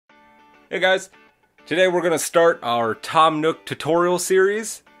Hey guys, today we're going to start our Tom Nook tutorial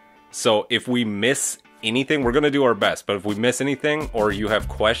series. So if we miss anything, we're going to do our best, but if we miss anything or you have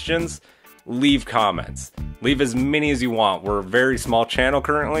questions, leave comments. Leave as many as you want. We're a very small channel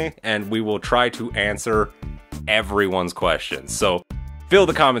currently, and we will try to answer everyone's questions. So fill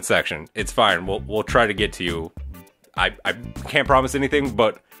the comment section. It's fine. We'll try to get to you. I can't promise anything,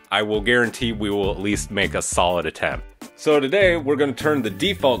 but I will guarantee we will at least make a solid attempt. So today, we're going to turn the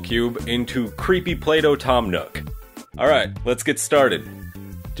default cube into creepy Play-Doh Tom Nook. Alright, let's get started.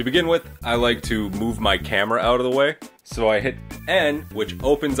 To begin with, I like to move my camera out of the way. So I hit N, which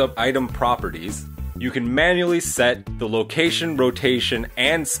opens up item properties. You can manually set the location, rotation,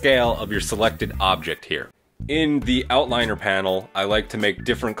 and scale of your selected object here. In the outliner panel, I like to make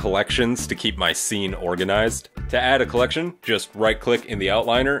different collections to keep my scene organized. To add a collection, just right-click in the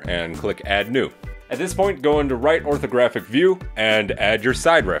outliner and click Add New. At this point, go into Right Orthographic View and add your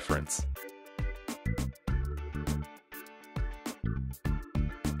side reference.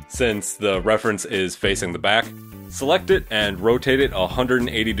 Since the reference is facing the back, select it and rotate it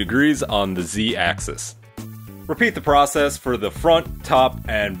 180 degrees on the Z-axis. Repeat the process for the front, top,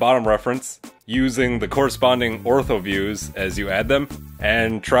 and bottom reference, using the corresponding ortho views as you add them,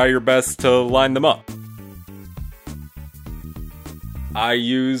 and try your best to line them up. I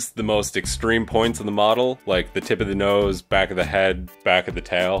use the most extreme points of the model, like the tip of the nose, back of the head, back of the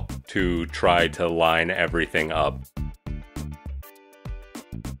tail, to try to line everything up.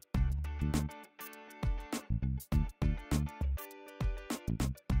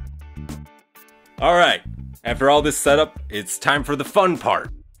 Alright, after all this setup, it's time for the fun part.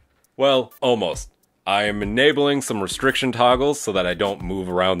 Well, almost. I am enabling some restriction toggles so that I don't move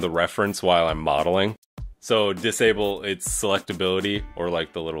around the reference while I'm modeling. So disable its selectability, or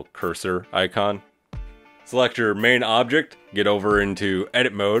like the little cursor icon. Select your main object, get over into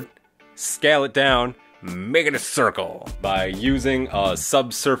edit mode, scale it down, make it a circle by using a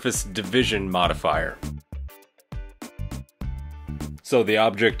subsurface division modifier. So the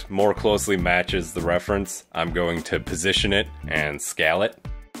object more closely matches the reference, I'm going to position it and scale it.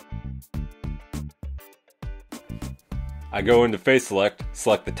 I go into face select,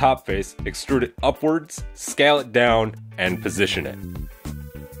 select the top face, extrude it upwards, scale it down, and position it.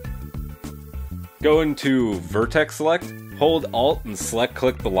 Go into vertex select, hold Alt and select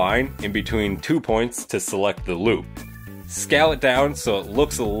click the line in between 2 points to select the loop. Scale it down so it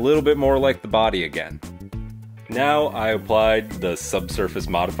looks a little bit more like the body again. Now I applied the subsurface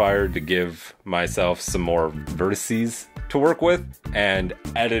modifier to give myself some more vertices to work with, and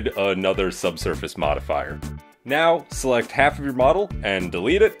added another subsurface modifier. Now, select half of your model and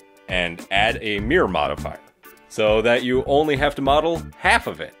delete it, and add a mirror modifier, so that you only have to model half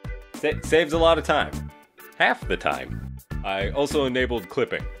of it. Saves a lot of time. Half the time. I also enabled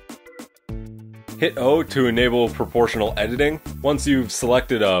clipping. Hit O to enable proportional editing. Once you've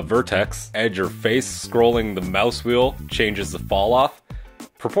selected a vertex, add your face, scrolling the mouse wheel changes the fall off.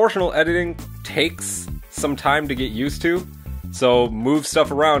 Proportional editing takes some time to get used to, so move stuff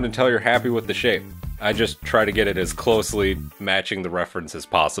around until you're happy with the shape. I just try to get it as closely matching the reference as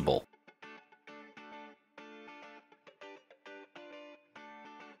possible.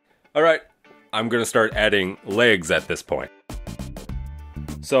 Alright, I'm gonna start adding legs at this point.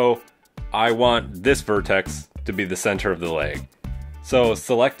 So, I want this vertex to be the center of the leg. So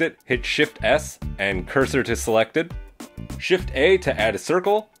select it, hit Shift S and cursor to selected. Shift A to add a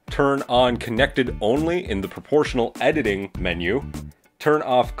circle, turn on connected only in the proportional editing menu. Turn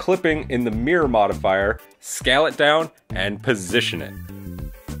off clipping in the mirror modifier, scale it down, and position it.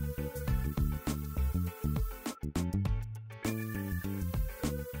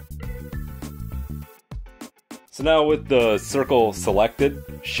 So now with the circle selected,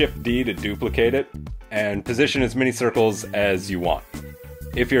 Shift D to duplicate it, and position as many circles as you want.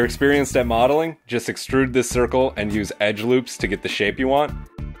 If you're experienced at modeling, just extrude this circle and use edge loops to get the shape you want.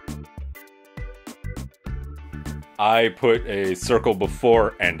 I put a circle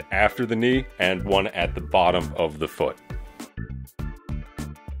before and after the knee, and one at the bottom of the foot.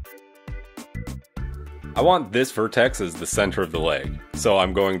 I want this vertex as the center of the leg, so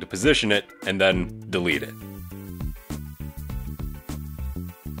I'm going to position it and then delete it.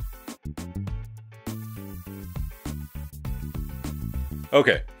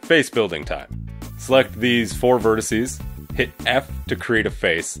 Okay, face building time. Select these 4 vertices, hit F to create a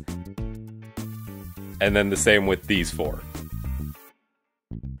face, and then the same with these 4.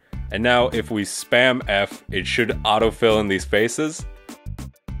 And now if we spam F, it should autofill in these faces.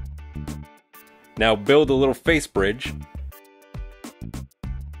 Now build a little face bridge.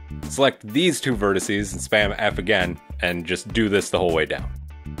 Select these 2 vertices and spam F again, and just do this the whole way down.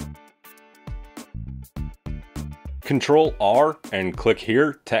 Control R and click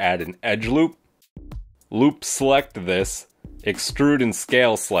here to add an edge loop. Loop select this, extrude and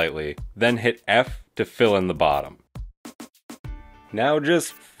scale slightly, then hit F to fill in the bottom. Now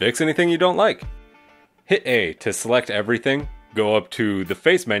just fix anything you don't like. Hit A to select everything, go up to the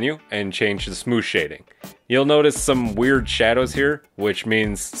face menu and change the smooth shading. You'll notice some weird shadows here, which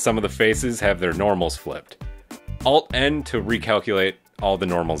means some of the faces have their normals flipped. Alt-N to recalculate all the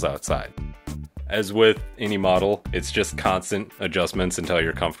normals outside. As with any model, it's just constant adjustments until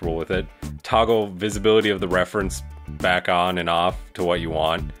you're comfortable with it. Toggle visibility of the reference back on and off to what you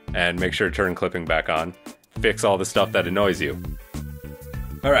want, and make sure to turn clipping back on. Fix all the stuff that annoys you.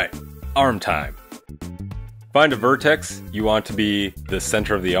 Alright, arm time. Find a vertex you want to be the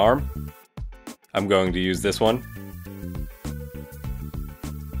center of the arm. I'm going to use this one.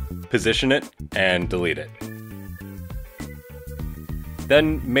 Position it and delete it.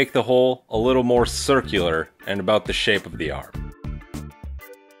 Then make the hole a little more circular and about the shape of the arm.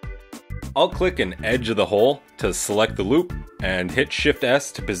 I'll click an edge of the hole to select the loop and hit Shift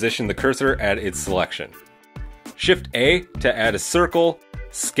S to position the cursor at its selection. Shift A to add a circle,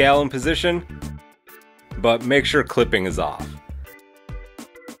 scale and position, but make sure clipping is off.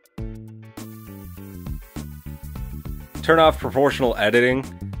 Turn off proportional editing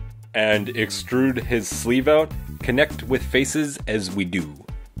and extrude his sleeve out. Connect with faces as we do.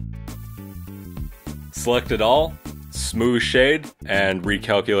 Select it all, smooth shade, and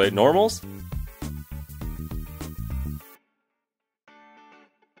recalculate normals.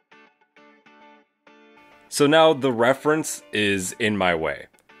 So now the reference is in my way.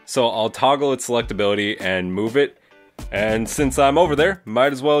 So I'll toggle its selectability and move it, and since I'm over there,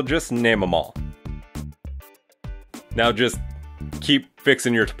 might as well just name them all. Now just keep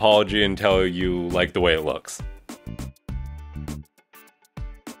fixing your topology until you like the way it looks.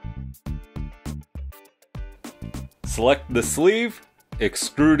 Select the sleeve,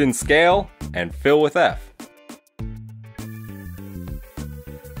 extrude and scale, and fill with F.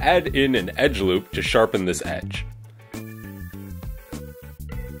 Add in an edge loop to sharpen this edge.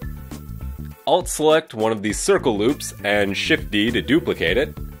 Alt-select one of these circle loops and Shift-D to duplicate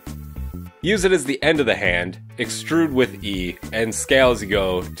it. Use it as the end of the hand, extrude with E, and scale as you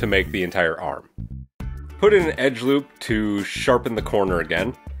go to make the entire arm. Put in an edge loop to sharpen the corner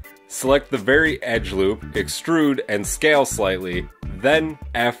again. Select the very edge loop, extrude and scale slightly, then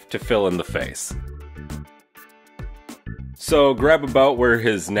F to fill in the face. So grab about where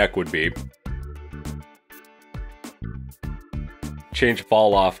his neck would be. Change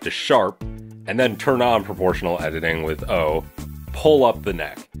fall off to sharp, and then turn on proportional editing with O. Pull up the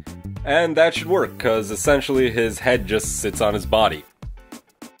neck. And that should work, because essentially his head just sits on his body.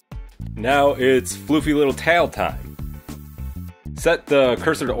 Now it's floofy little tail time. Set the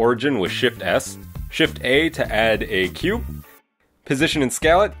cursor to origin with Shift S, Shift A to add a cube, position and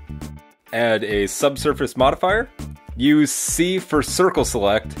scale it, add a subsurface modifier, use C for circle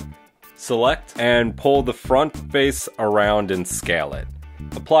select, and pull the front face around and scale it.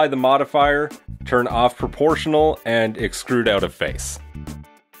 Apply the modifier, turn off proportional, and extrude out of face.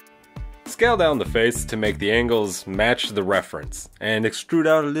 Scale down the face to make the angles match the reference, and extrude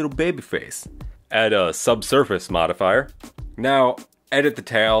out a little baby face. Add a subsurface modifier. Now, edit the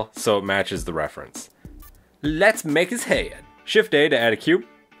tail so it matches the reference. Let's make his head. Shift A to add a cube.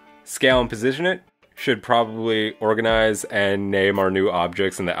 Scale and position it. Should probably organize and name our new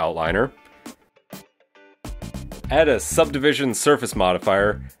objects in the outliner. Add a subdivision surface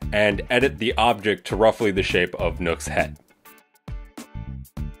modifier and edit the object to roughly the shape of Nook's head.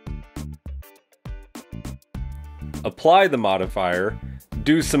 Apply the modifier.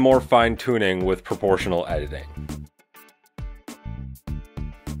 Do some more fine-tuning with proportional editing.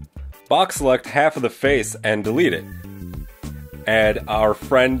 Box select half of the face and delete it. Add our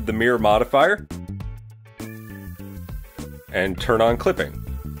friend the mirror modifier. And turn on clipping.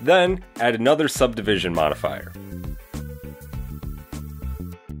 Then add another subdivision modifier.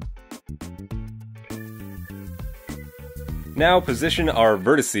 Now position our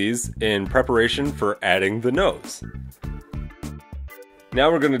vertices in preparation for adding the nose. Now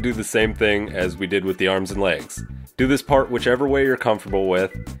we're going to do the same thing as we did with the arms and legs. Do this part whichever way you're comfortable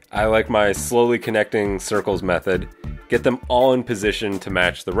with. I like my slowly connecting circles method. Get them all in position to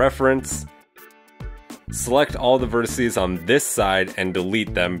match the reference. Select all the vertices on this side and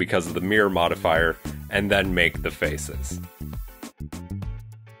delete them because of the mirror modifier, and then make the faces.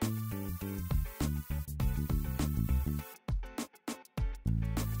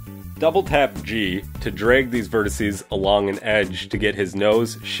 Double tap G to drag these vertices along an edge to get his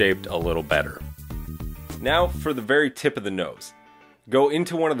nose shaped a little better. Now for the very tip of the nose. Go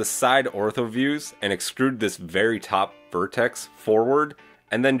into one of the side ortho views and extrude this very top vertex forward,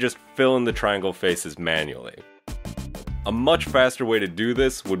 and then just fill in the triangle faces manually. A much faster way to do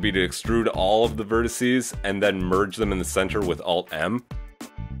this would be to extrude all of the vertices and then merge them in the center with Alt-M.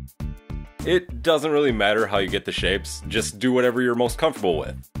 It doesn't really matter how you get the shapes, just do whatever you're most comfortable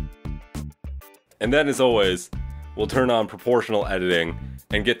with. And then, as always, we'll turn on proportional editing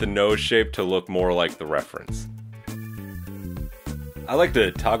and get the nose shape to look more like the reference. I like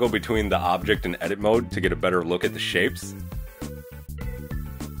to toggle between the object and edit mode to get a better look at the shapes.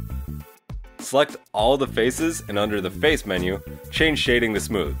 Select all the faces, and under the face menu, change shading to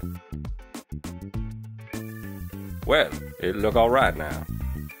smooth. Well, it look alright now.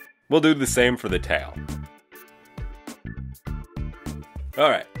 We'll do the same for the tail.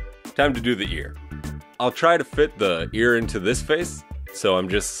 Alright, time to do the ear. I'll try to fit the ear into this face, so I'm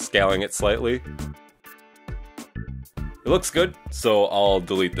just scaling it slightly. It looks good, so I'll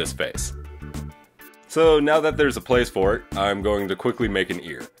delete this face. So now that there's a place for it, I'm going to quickly make an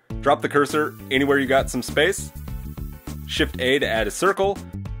ear. Drop the cursor anywhere you got some space. Shift A to add a circle.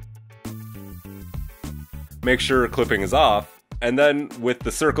 Make sure clipping is off, and then with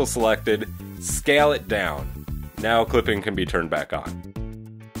the circle selected, scale it down. Now clipping can be turned back on.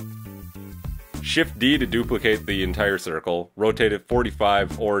 Shift D to duplicate the entire circle, rotate it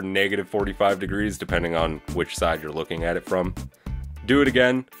 45 or negative 45 degrees depending on which side you're looking at it from. Do it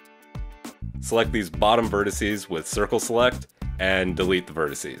again. Select these bottom vertices with circle select and delete the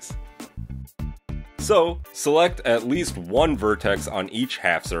vertices. So, select at least one vertex on each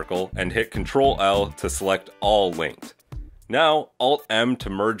half circle and hit Ctrl L to select all linked. Now Alt M to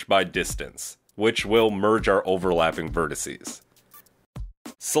merge by distance, which will merge our overlapping vertices.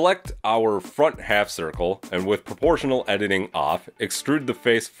 Select our front half circle, and with proportional editing off, extrude the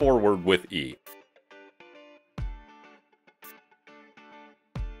face forward with E.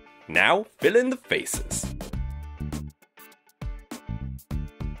 Now fill in the faces.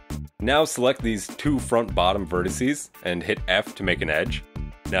 Now select these two front bottom vertices and hit F to make an edge.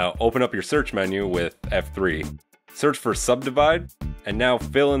 Now open up your search menu with F3, search for subdivide, and now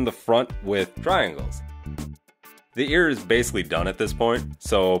fill in the front with triangles. The ear is basically done at this point,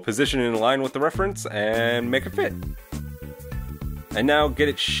 so position it in line with the reference and make it fit. And now get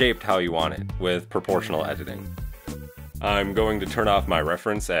it shaped how you want it with proportional editing. I'm going to turn off my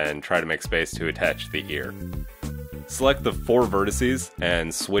reference and try to make space to attach the ear. Select the 4 vertices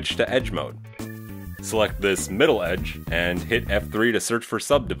and switch to edge mode. Select this middle edge and hit F3 to search for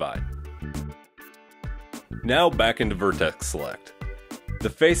subdivide. Now back into vertex select. The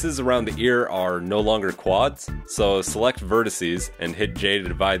faces around the ear are no longer quads, so select vertices and hit J to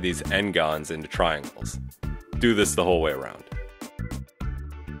divide these n-gons into triangles. Do this the whole way around.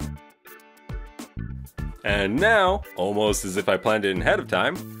 And now, almost as if I planned it ahead of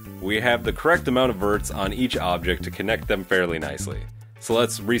time, we have the correct amount of verts on each object to connect them fairly nicely. So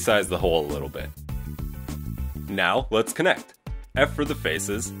let's resize the hole a little bit. Now let's connect. F for the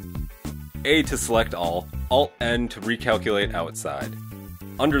faces, A to select all, Alt-N to recalculate outside.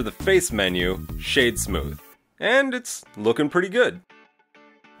 Under the face menu, shade smooth. And it's looking pretty good.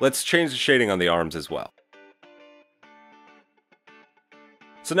 Let's change the shading on the arms as well.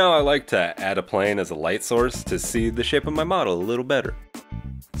 So now I like to add a plane as a light source to see the shape of my model a little better.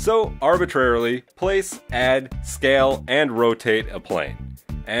 So arbitrarily, place, add, scale, and rotate a plane.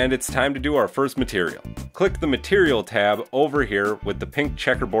 And it's time to do our first material. Click the Material tab over here with the pink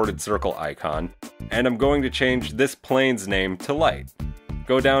checkerboarded circle icon, and I'm going to change this plane's name to Light.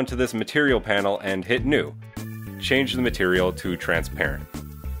 Go down to this Material panel and hit New. Change the material to Transparent.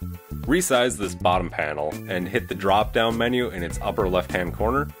 Resize this bottom panel and hit the drop-down menu in its upper left-hand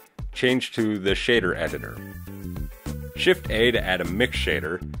corner. Change to the Shader Editor. Shift A to add a mix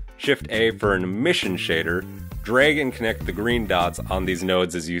shader, Shift A for an emission shader, drag and connect the green dots on these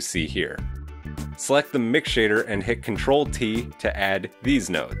nodes as you see here. Select the mix shader and hit Ctrl T to add these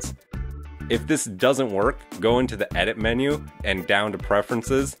nodes. If this doesn't work, go into the Edit menu and down to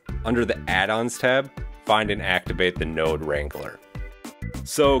Preferences. Under the Add-ons tab, find and activate the Node Wrangler.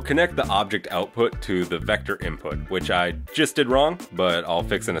 So connect the object output to the vector input, which I just did wrong, but I'll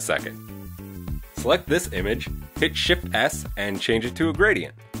fix in a second. Select this image, hit Shift S and change it to a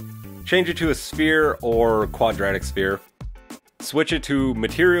gradient. Change it to a sphere or quadratic sphere. Switch it to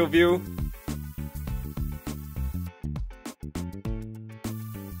Material View.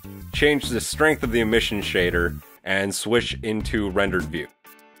 Change the strength of the emission shader and switch into Rendered View.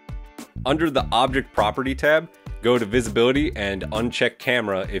 Under the Object Property tab, go to Visibility and uncheck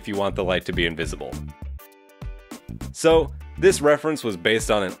Camera if you want the light to be invisible. So, this reference was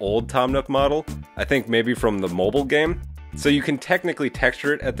based on an old Tom Nook model, I think maybe from the mobile game, So you can technically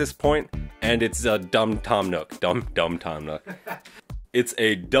texture it at this point, and it's a dumb Tom Nook. Dumb Tom Nook. It's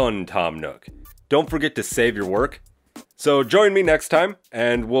a done Tom Nook. Don't forget to save your work. So join me next time,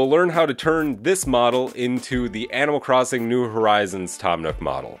 and we'll learn how to turn this model into the Animal Crossing New Horizons Tom Nook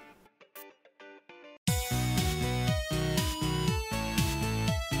model.